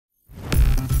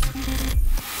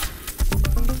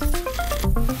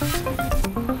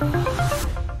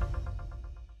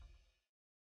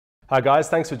Hi guys,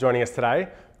 thanks for joining us today.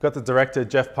 We've got the director,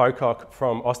 Geoff Pocock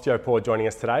from Osteopore joining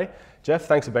us today. Geoff,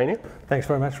 thanks for being here. Thanks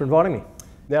very much for inviting me.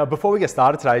 Now, before we get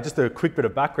started today, just a quick bit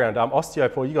of background.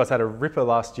 Osteopore, you guys had a ripper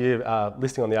last year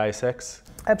listing on the ASX.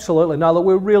 Absolutely. No, look,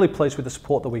 we're really pleased with the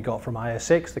support that we got from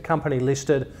ASX. The company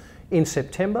listed in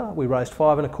September. We raised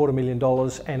 $5.25 million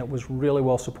and it was really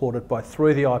well supported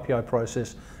through the IPO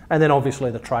process and then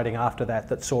obviously the trading after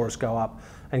that saw us go up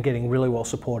and getting really well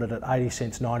supported at 80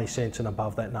 cents, 90 cents and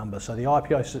above that number. So the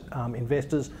IPO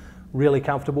investors really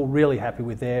comfortable, really happy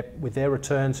with their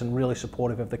returns and really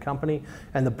supportive of the company,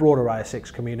 and the broader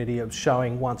ASX community of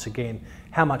showing once again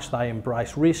how much they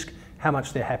embrace risk, how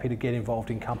much they're happy to get involved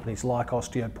in companies like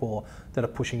Osteopore that are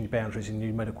pushing the boundaries in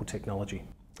new medical technology.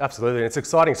 Absolutely, it's an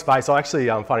exciting space. I actually,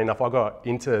 funny enough, I got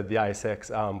into the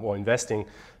ASX or investing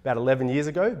about 11 years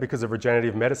ago because of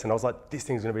regenerative medicine. I was like, this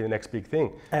thing's going to be the next big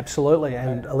thing. Absolutely,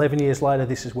 and 11 years later,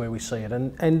 this is where we see it.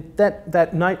 And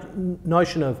that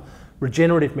notion of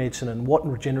regenerative medicine and what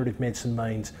regenerative medicine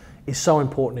means is so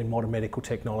important in modern medical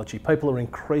technology. People are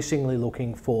increasingly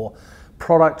looking for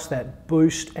products that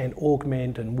boost and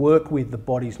augment and work with the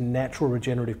body's natural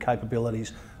regenerative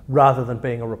capabilities rather than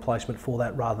being a replacement for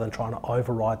that, rather than trying to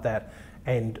override that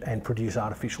and produce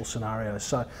artificial scenarios.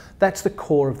 So that's the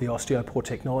core of the Osteopore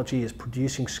technology, is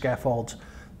producing scaffolds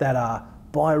that are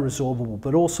bioresorbable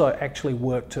but also actually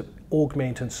work to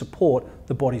augment and support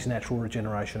the body's natural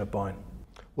regeneration of bone.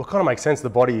 Well, it kind of makes sense. The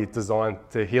body is designed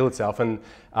to heal itself, and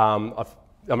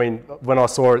I mean, when I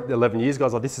saw it 11 years ago, I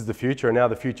was like, this is the future, and now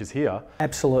the future's here.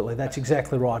 Absolutely, that's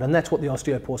exactly right, and that's what the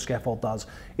Osteopore scaffold does.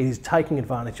 It is taking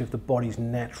advantage of the body's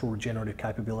natural regenerative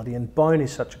capability, and bone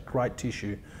is such a great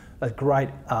tissue, a great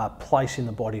place in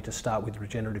the body to start with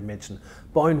regenerative medicine.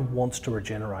 Bone wants to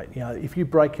regenerate. You know, if you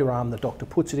break your arm, the doctor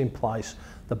puts it in place,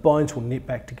 the bones will knit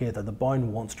back together, the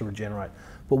bone wants to regenerate.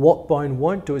 But what bone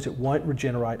won't do is it won't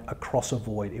regenerate across a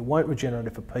void. It won't regenerate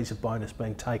if a piece of bone is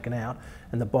being taken out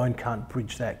and the bone can't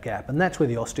bridge that gap. And that's where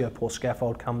the Osteopore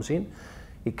scaffold comes in.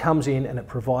 It comes in and it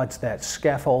provides that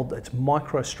scaffold that's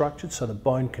microstructured so the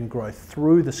bone can grow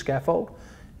through the scaffold,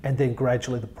 and then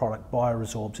gradually the product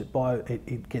bioresorbs.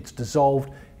 It gets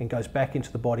dissolved and goes back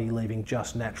into the body, leaving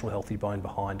just natural healthy bone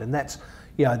behind. And that's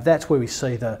where we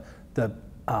see the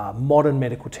modern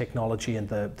medical technology and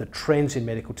the trends in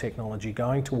medical technology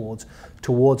going towards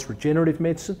regenerative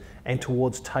medicine and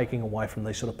towards taking away from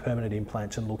these sort of permanent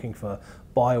implants and looking for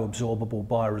bioabsorbable,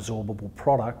 bioresorbable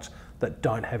products that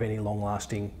don't have any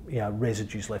long-lasting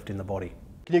residues left in the body.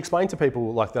 Can you explain to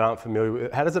people that aren't familiar with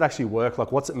it, how does it actually work?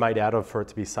 Like, what's it made out of for it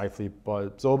to be safely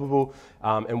bioabsorbable,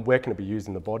 and where can it be used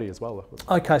in the body as well?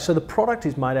 Okay, so the product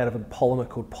is made out of a polymer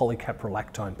called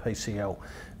polycaprolactone, PCL.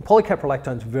 And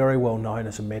polycaprolactone is very well known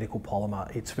as a medical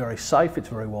polymer. It's very safe, it's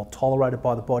very well tolerated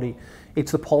by the body.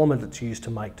 It's the polymer that's used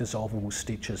to make dissolvable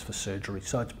stitches for surgery.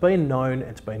 So it's been known,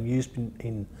 it's been used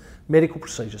in medical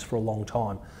procedures for a long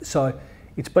time. So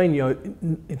it's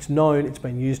known, it's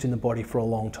been used in the body for a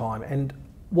long time. And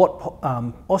what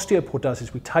Osteopore does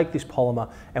is we take this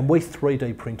polymer and we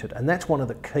 3D print it, and that's one of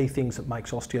the key things that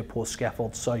makes Osteopore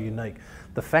scaffolds so unique.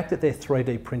 The fact that they're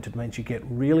 3D printed means you get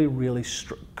really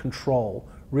good control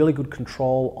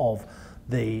of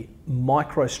the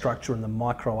microstructure and the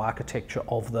microarchitecture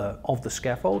of the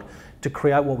scaffold to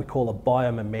create what we call a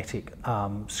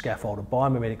biomimetic scaffold, a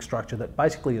biomimetic structure that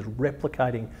basically is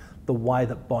replicating the way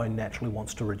that bone naturally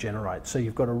wants to regenerate. So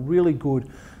you've got a really good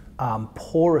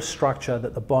porous structure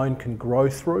that the bone can grow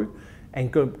through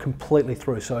and go completely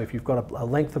through. So if you've got a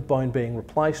length of bone being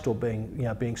replaced or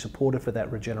being supported for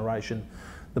that regeneration,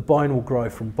 the bone will grow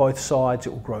from both sides,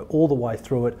 it will grow all the way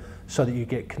through it so that you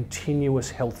get continuous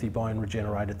healthy bone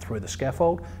regenerated through the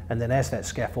scaffold, and then as that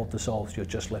scaffold dissolves, you're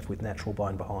just left with natural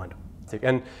bone behind.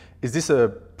 And is this a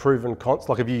proven concept?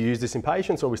 Like, have you used this in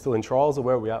patients, or are we still in trials, or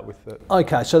where are we at with it?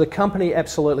 Okay, so the company,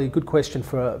 absolutely, good question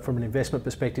from an investment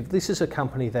perspective. This is a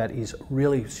company that is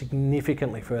really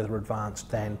significantly further advanced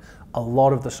than a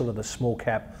lot of the sort of the small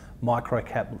cap, micro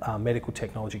cap medical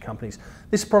technology companies.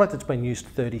 This product that's been used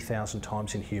 30,000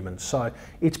 times in humans. So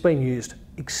it's been used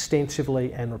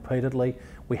extensively and repeatedly.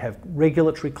 We have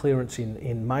regulatory clearance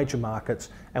in major markets,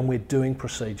 and we're doing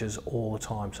procedures all the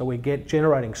time. So we're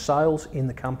generating sales in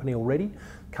the company already.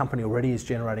 The company already is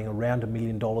generating around $1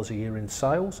 million a year in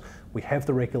sales. We have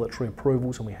the regulatory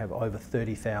approvals, and we have over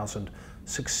 30,000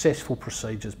 successful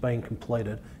procedures being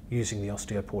completed using the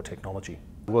Osteopore technology.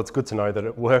 Well, it's good to know that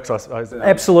it works, I suppose.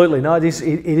 Absolutely, no, it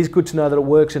is good to know that it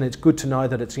works, and it's good to know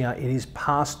that it is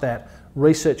past that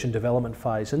research and development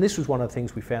phase. And this was one of the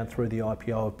things we found through the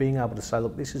IPO, of being able to say,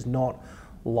 look, this is not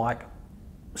like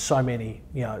so many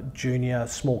junior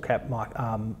small cap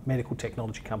medical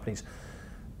technology companies.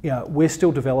 we're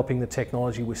still developing the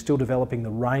technology, we're still developing the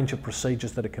range of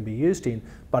procedures that it can be used in,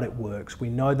 but it works. We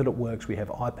know that it works, we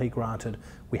have IP granted,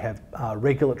 we have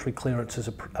regulatory clearances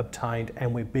obtained,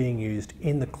 and we're being used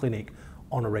in the clinic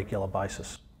on a regular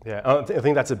basis. Yeah, I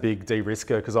think that's a big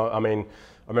de-risker, because I mean,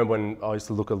 I remember when I used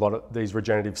to look at a lot of these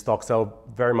regenerative stocks, they were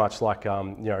very much like,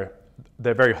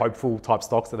 they're very hopeful type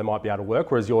stocks that they might be able to work,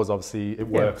 whereas yours obviously it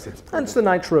works. And it's the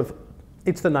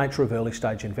nature of early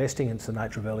stage investing, it's the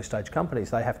nature of early stage companies.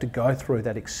 They have to go through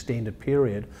that extended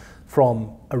period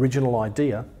from original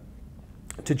idea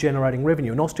to generating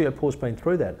revenue, and Osteopore's been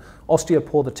through that.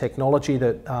 Osteopore, the technology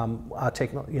that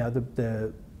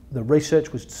the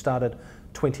research was started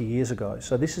 20 years ago.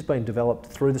 So this has been developed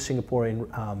through the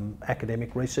Singaporean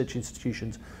academic research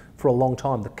institutions for a long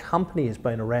time. The company has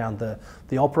been around,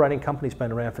 the operating company's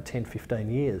been around for 10, 15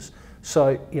 years.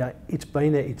 So it's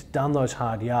been there, it's done those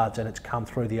hard yards, and it's come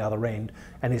through the other end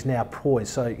and is now poised.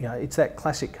 So it's that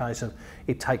classic case of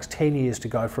it takes 10 years to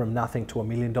go from nothing to $1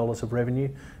 million of revenue,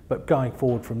 but going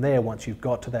forward from there, once you've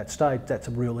got to that stage, that's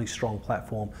a really strong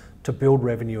platform to build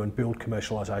revenue and build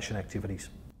commercialisation activities.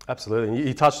 Absolutely.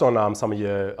 You touched on some of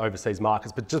your overseas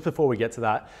markets, but just before we get to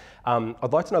that,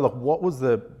 I'd like to know, what was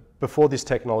before this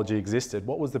technology existed,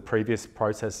 what was the previous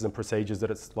processes and procedures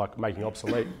that it's like making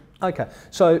obsolete? Okay,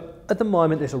 so at the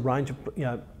moment there's a range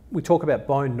of, we talk about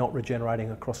bone not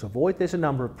regenerating across a void. There's a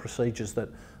number of procedures that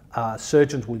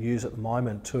surgeons will use at the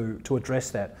moment to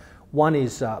address that. One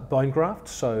is bone graft,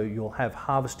 so you'll have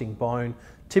harvesting bone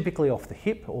typically off the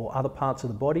hip or other parts of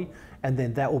the body, and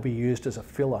then that will be used as a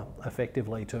filler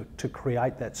effectively to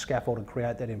create that scaffold and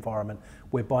create that environment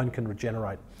where bone can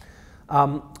regenerate.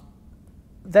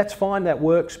 That's fine, that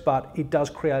works, but it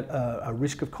does create a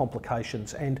risk of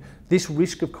complications, and this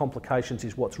risk of complications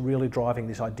is what's really driving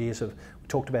these ideas of, we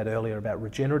talked about earlier about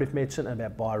regenerative medicine and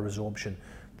about bioresorption.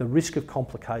 The risk of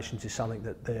complications is something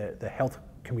that the health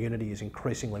community is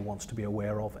increasingly wants to be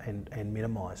aware of and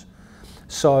minimise.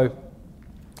 So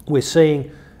we're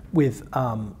seeing with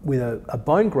a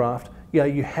bone graft,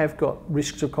 you have got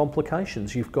risks of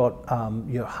complications. You've got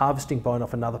harvesting bone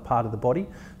off another part of the body,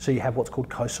 so you have what's called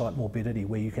co-site morbidity,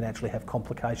 where you can actually have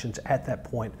complications at that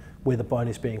point where the bone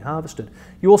is being harvested.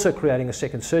 You're also creating a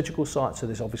second surgical site, so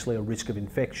there's obviously a risk of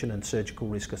infection and surgical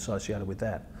risk associated with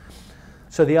that.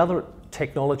 So the other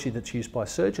technology that's used by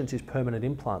surgeons is permanent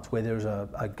implants, where there's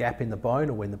a gap in the bone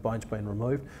or when the bone's been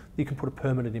removed, you can put a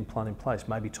permanent implant in place,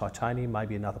 maybe titanium,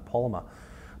 maybe another polymer.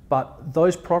 But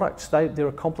those products, there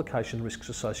are complication risks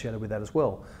associated with that as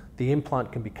well. The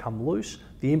implant can become loose,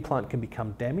 the implant can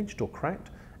become damaged or cracked,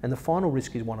 and the final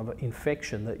risk is one of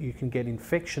infection, that you can get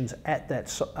infections at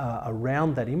that,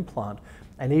 around that implant,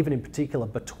 and even in particular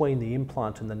between the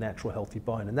implant and the natural healthy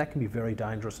bone, and that can be very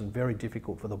dangerous and very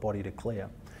difficult for the body to clear.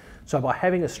 So by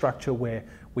having a structure where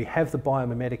we have the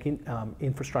biomimetic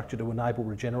infrastructure to enable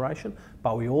regeneration,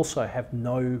 but we also have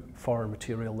no foreign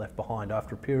material left behind,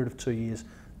 after a period of 2 years,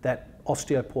 that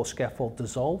Osteopore scaffold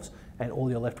dissolves and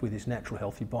all you're left with is natural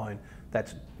healthy bone.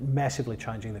 That's massively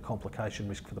changing the complication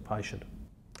risk for the patient.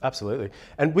 Absolutely.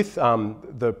 And with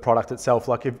the product itself,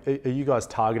 like, are you guys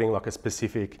targeting like a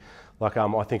specific, like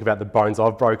I think about the bones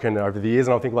I've broken over the years,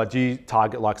 and I think, like, do you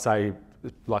target, like, say,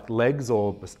 like legs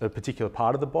or a particular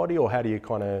part of the body, or how do you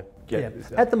kind of get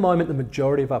this out? At the moment, the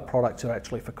majority of our products are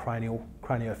actually for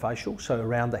craniofacial, so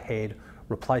around the head,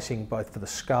 replacing both for the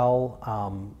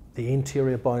skull, the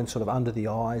interior bones sort of under the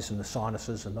eyes and the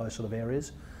sinuses and those sort of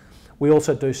areas. We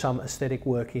also do some aesthetic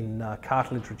work in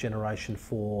cartilage regeneration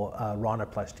for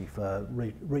rhinoplasty, for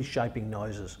reshaping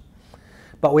noses.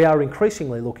 But we are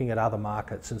increasingly looking at other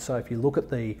markets, and so if you look at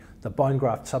the bone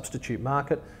graft substitute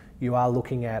market, you are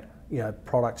looking at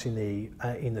products in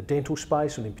the dental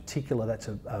space, and in particular that's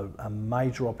a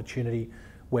major opportunity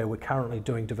where we're currently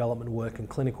doing development work and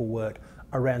clinical work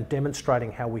around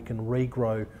demonstrating how we can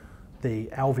regrow the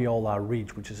alveolar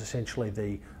ridge, which is essentially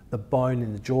the bone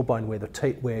in the jawbone where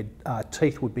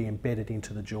teeth would be embedded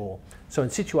into the jaw. So in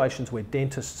situations where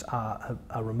dentists are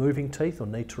removing teeth or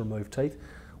need to remove teeth,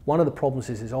 one of the problems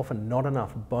is there's often not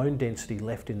enough bone density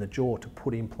left in the jaw to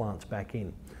put implants back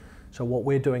in. So what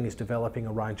we're doing is developing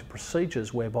a range of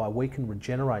procedures whereby we can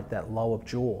regenerate that lower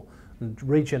jaw and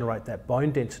regenerate that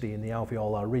bone density in the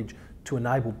alveolar ridge to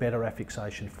enable better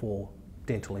affixation for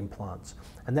dental implants.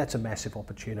 And that's a massive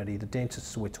opportunity. The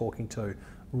dentists we're talking to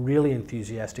really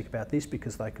enthusiastic about this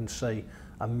because they can see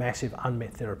a massive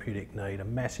unmet therapeutic need, a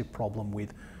massive problem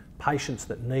with patients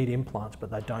that need implants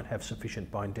but they don't have sufficient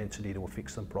bone density to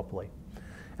affix them properly.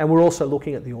 And we're also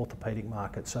looking at the orthopaedic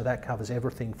market, so that covers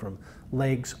everything from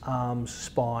legs, arms,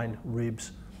 spine,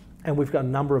 ribs, and we've got a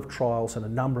number of trials and a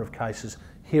number of cases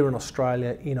here in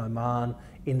Australia, in Oman,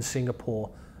 in Singapore,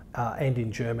 and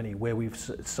in Germany, where we've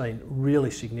seen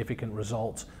really significant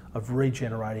results of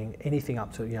regenerating anything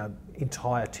up to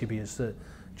entire tibias. The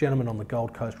gentleman on the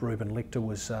Gold Coast, Ruben Lichter,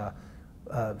 was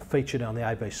featured on the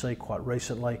ABC quite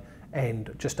recently,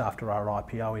 and just after our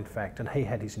IPO in fact, and he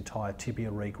had his entire tibia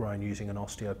regrown using an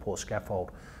Osteopore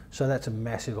scaffold. So that's a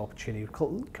massive opportunity,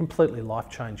 completely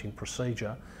life-changing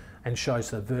procedure, and shows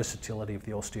the versatility of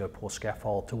the Osteopore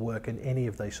scaffold to work in any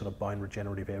of these sort of bone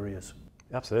regenerative areas.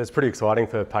 Absolutely, it's pretty exciting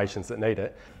for patients that need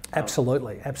it.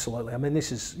 Absolutely, absolutely. I mean,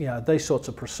 this is, these sorts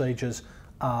of procedures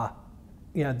are,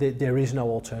 there is no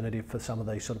alternative for some of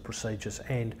these sort of procedures,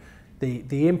 and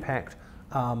the impact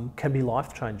can be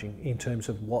life-changing in terms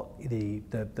of what the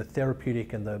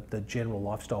therapeutic and the general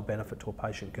lifestyle benefit to a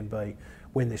patient can be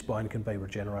when this bone can be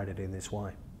regenerated in this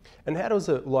way. And how does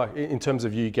it, like, in terms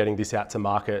of you getting this out to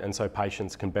market and so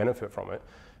patients can benefit from it,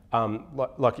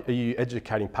 like are you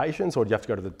educating patients, or do you have to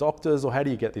go to the doctors, or how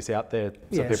do you get this out there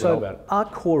so people know about it? Our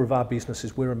core of our business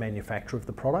is we're a manufacturer of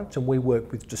the product, and we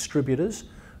work with distributors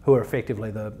who are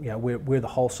effectively we're the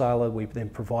wholesaler. We then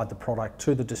provide the product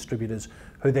to the distributors,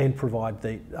 who then provide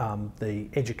the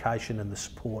education and the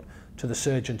support to the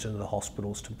surgeons and the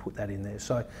hospitals to put that in there.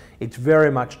 So it's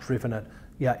very much driven at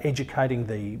educating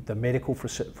the medical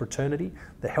fraternity,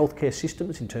 the healthcare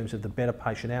systems in terms of the better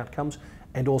patient outcomes,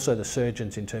 and also the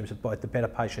surgeons in terms of both the better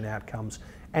patient outcomes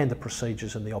and the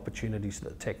procedures and the opportunities that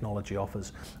the technology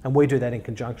offers. And we do that in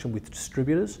conjunction with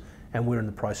distributors, and we're in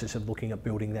the process of looking at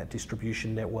building that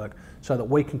distribution network so that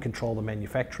we can control the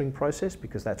manufacturing process,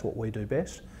 because that's what we do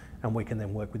best, and we can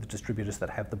then work with the distributors that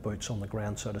have the boots on the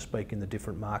ground, so to speak, in the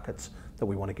different markets that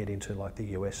we want to get into, like the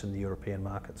US and the European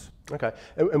markets. Okay,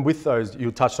 and with those,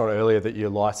 you touched on earlier that you're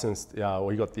licensed,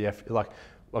 or you got the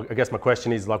I guess my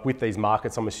question is, like, with these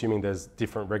markets, I'm assuming there's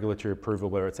different regulatory approval,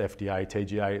 whether it's FDA,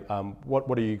 TGA.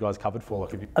 What are you guys covered for?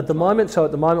 Like, at the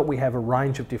moment, we have a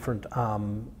range of different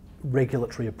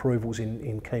regulatory approvals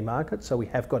in key markets. So we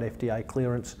have got FDA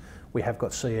clearance, we have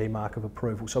got CE mark of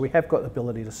approval. So we have got the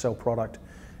ability to sell product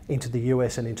into the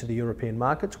US and into the European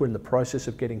markets. We're in the process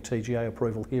of getting TGA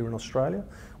approval here in Australia.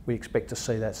 We expect to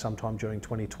see that sometime during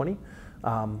 2020.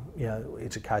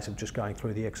 It's a case of just going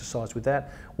through the exercise with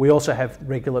that. We also have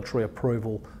regulatory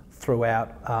approval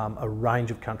throughout a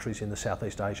range of countries in the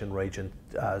Southeast Asian region,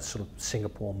 sort of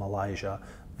Singapore, Malaysia,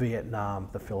 Vietnam,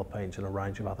 the Philippines, and a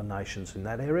range of other nations in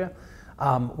that area.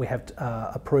 We have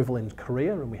approval in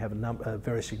Korea, and we have a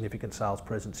very significant sales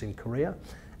presence in Korea.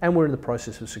 And we're in the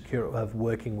process of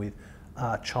working with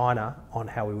China on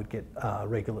how we would get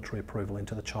regulatory approval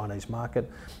into the Chinese market.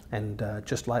 And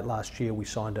just late last year, we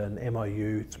signed an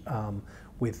MOU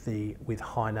with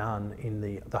Hainan in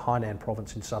the Hainan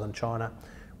province in southern China,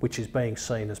 which is being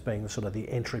seen as being sort of the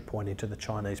entry point into the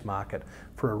Chinese market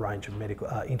for a range of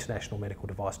international medical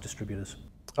device distributors.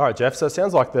 All right, Geoff, so it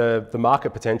sounds like the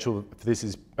market potential for this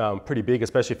is pretty big,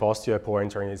 especially for Osteopore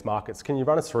entering these markets. Can you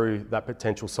run us through that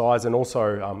potential size? And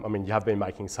also, I mean, you have been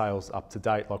making sales up to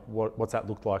date. Like, what's that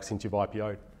looked like since you've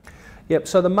IPO'd? Yep,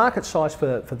 so the market size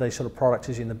for these sort of products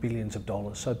is in the billions of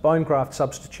dollars. So bone graft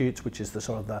substitutes, which is the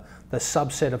sort of the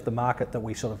subset of the market that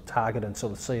we sort of target and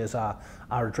sort of see as our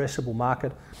addressable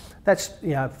market, that's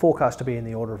forecast to be in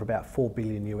the order of about $4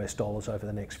 billion US over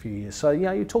the next few years. So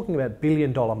you're talking about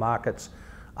billion-dollar markets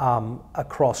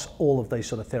across all of these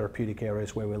sort of therapeutic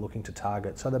areas where we're looking to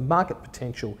target. So the market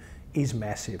potential is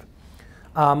massive.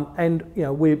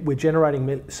 We're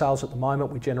generating sales at the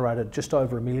moment. We generated just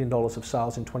over $1 million of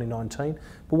sales in 2019.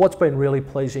 But what's been really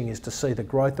pleasing is to see the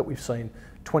growth that we've seen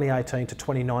 2018 to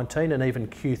 2019, and even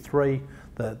Q3,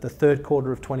 the third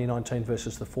quarter of 2019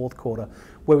 versus the fourth quarter,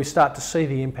 where we start to see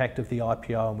the impact of the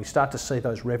IPO, and we start to see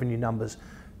those revenue numbers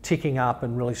ticking up,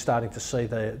 and really starting to see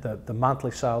the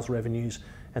monthly sales revenues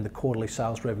and the quarterly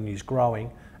sales revenues growing.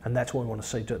 And that's what we want to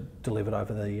see delivered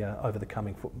over the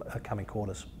coming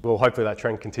quarters. Well, hopefully that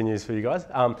trend continues for you guys.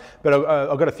 But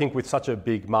I've got to think, with such a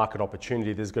big market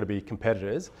opportunity, there's got to be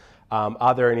competitors.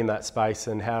 Are there any in that space,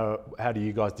 and how do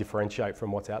you guys differentiate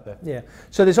from what's out there? Yeah,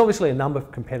 so there's obviously a number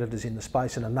of competitors in the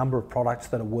space and a number of products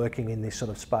that are working in this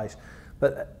sort of space.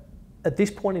 But at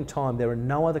this point in time, there are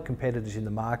no other competitors in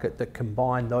the market that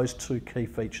combine those two key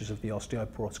features of the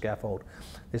Osteopore scaffold.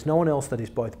 There's no one else that is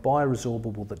both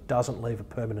bioresorbable, that doesn't leave a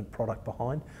permanent product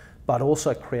behind, but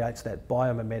also creates that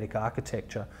biomimetic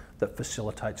architecture that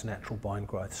facilitates natural bone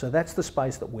growth. So that's the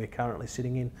space that we're currently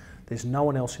sitting in. There's no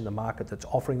one else in the market that's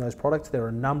offering those products. There are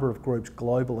a number of groups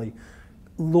globally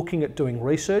looking at doing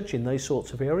research in these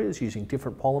sorts of areas, using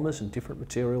different polymers and different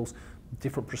materials,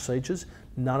 different procedures.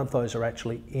 None of those are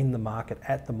actually in the market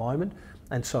at the moment.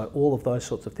 And so all of those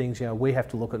sorts of things, we have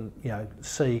to look and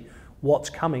see what's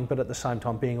coming, but at the same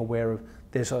time being aware of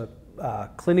there's a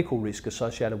clinical risk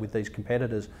associated with these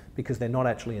competitors because they're not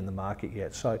actually in the market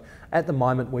yet. So at the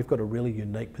moment, we've got a really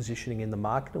unique positioning in the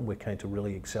market, and we're keen to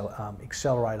really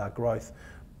accelerate our growth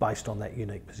based on that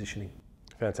unique positioning.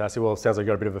 Fantastic. Well, it sounds like you've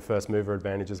got a bit of a first mover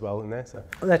advantage as well in there. So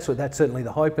that's certainly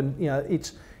the hope, and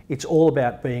it's all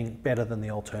about being better than the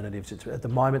alternatives. At the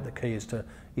moment, the key is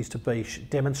to be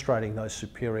demonstrating those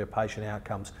superior patient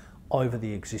outcomes over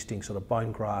the existing sort of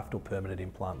bone graft or permanent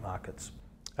implant markets.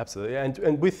 Absolutely.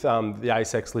 And with the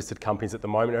ASX listed companies at the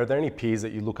moment, are there any peers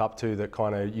that you look up to that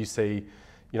kind of you see,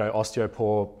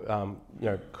 Osteopore,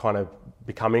 kind of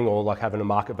becoming or like having a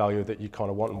market value that you kind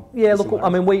of want? Yeah, look, I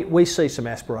mean, we see some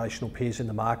aspirational peers in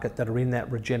the market that are in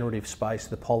that regenerative space,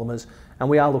 the polymers, and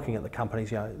we are looking at the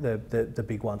companies, the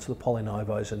big ones, the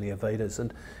Polynovos and the Avitas,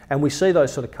 and we see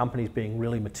those sort of companies being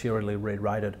really materially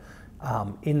re-rated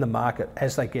in the market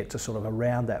as they get to sort of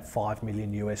around that $5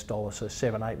 million US, so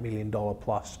 $7-8 million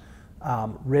plus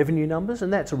revenue numbers,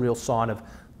 and that's a real sign of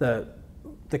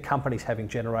the companies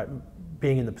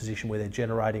being in the position where they're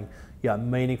generating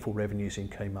meaningful revenues in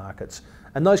key markets.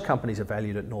 And those companies are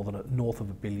valued at north of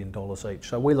 $1 billion each.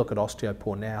 So we look at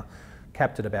Osteopore now,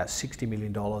 capped at about $60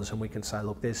 million, and we can say,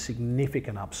 look, there's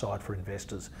significant upside for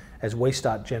investors as we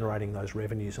start generating those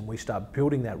revenues and we start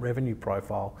building that revenue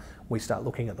profile. We start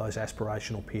looking at those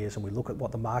aspirational peers and we look at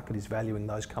what the market is valuing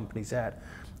those companies at,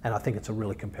 and I think it's a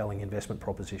really compelling investment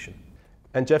proposition.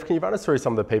 And Geoff, can you run us through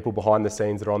some of the people behind the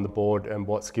scenes that are on the board and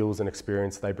what skills and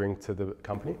experience they bring to the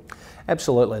company?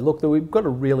 Absolutely. Look, we've got a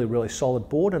really, really solid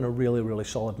board and a really, really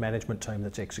solid management team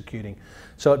that's executing.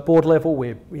 So at board level,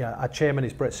 our chairman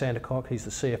is Brett Sandercock. He's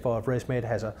the CFO of ResMed,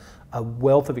 has a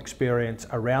wealth of experience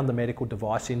around the medical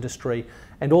device industry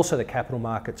and also the capital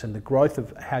markets and the growth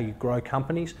of how you grow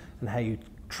companies and how you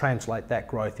translate that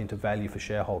growth into value for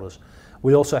shareholders.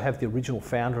 We also have the original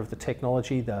founder of the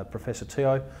technology, the Professor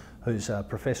Teo, who's a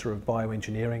professor of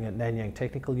bioengineering at Nanyang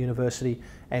Technical University,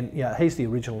 and he's the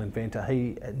original inventor.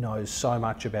 He knows so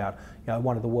much about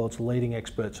one of the world's leading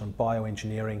experts on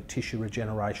bioengineering, tissue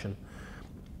regeneration.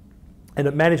 And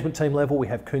at management team level, we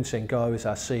have Koon Seng Goh as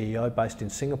our CEO based in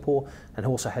Singapore, and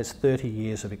also has 30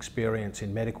 years of experience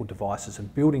in medical devices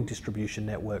and building distribution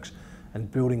networks and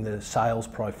building the sales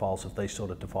profiles of these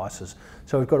sort of devices.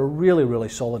 So we've got a really, really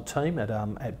solid team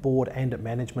at board and at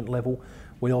management level.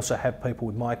 We also have people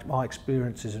with my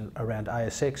experiences around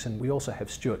ASX, and we also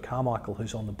have Stuart Carmichael,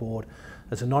 who's on the board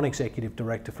as a non-executive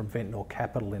director from Ventnor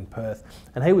Capital in Perth.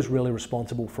 And he was really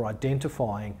responsible for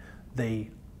identifying the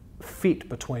fit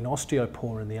between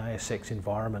Osteopore and the ASX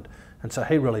environment. And so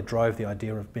he really drove the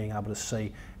idea of being able to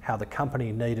see how the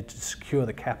company needed to secure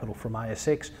the capital from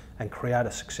ASX and create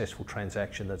a successful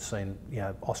transaction that's seen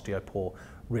Osteopore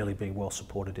really be well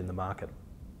supported in the market.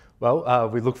 Well,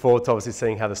 we look forward to obviously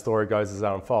seeing how the story goes as it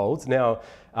unfolds. Now,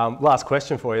 last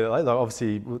question for you.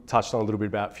 Obviously, we touched on a little bit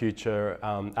about future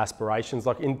aspirations.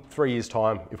 Like in 3 years'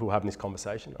 time, if we're having this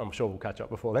conversation, I'm sure we'll catch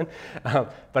up before then.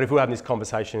 But if we're having this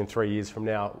conversation in 3 years from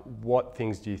now, what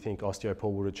things do you think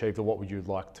Osteopore would achieve, or what would you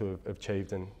like to have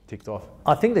achieved and ticked off?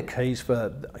 I think the keys for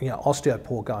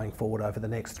Osteopore going forward over the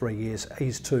next 3 years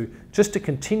is to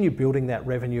continue building that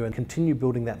revenue and continue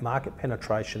building that market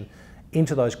penetration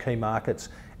into those key markets,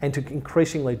 and to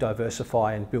increasingly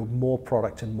diversify and build more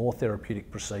product and more therapeutic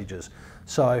procedures.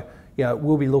 So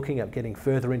we'll be looking at getting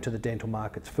further into the dental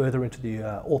markets, further into the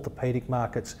orthopedic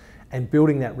markets, and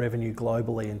building that revenue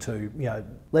globally into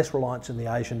less reliance in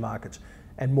the Asian markets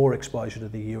and more exposure to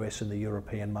the US and the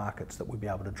European markets that we'll be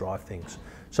able to drive things.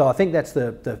 So I think that's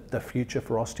the future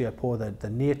for Osteopore. The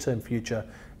near-term future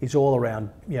is all around,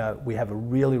 we have a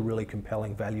really, really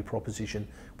compelling value proposition.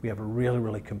 We have a really,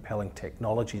 really compelling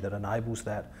technology that enables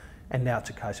that. And now it's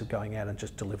a case of going out and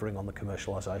just delivering on the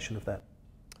commercialisation of that.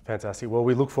 Fantastic. Well,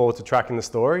 we look forward to tracking the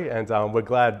story, and we're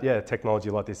glad,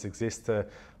 technology like this exists to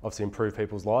obviously improve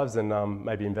people's lives, and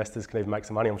maybe investors can even make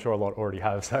some money. I'm sure a lot already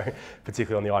have, so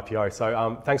particularly on the IPO.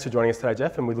 So thanks for joining us today,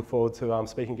 Geoff, and we look forward to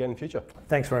speaking again in the future.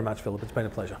 Thanks very much, Philip. It's been a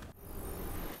pleasure.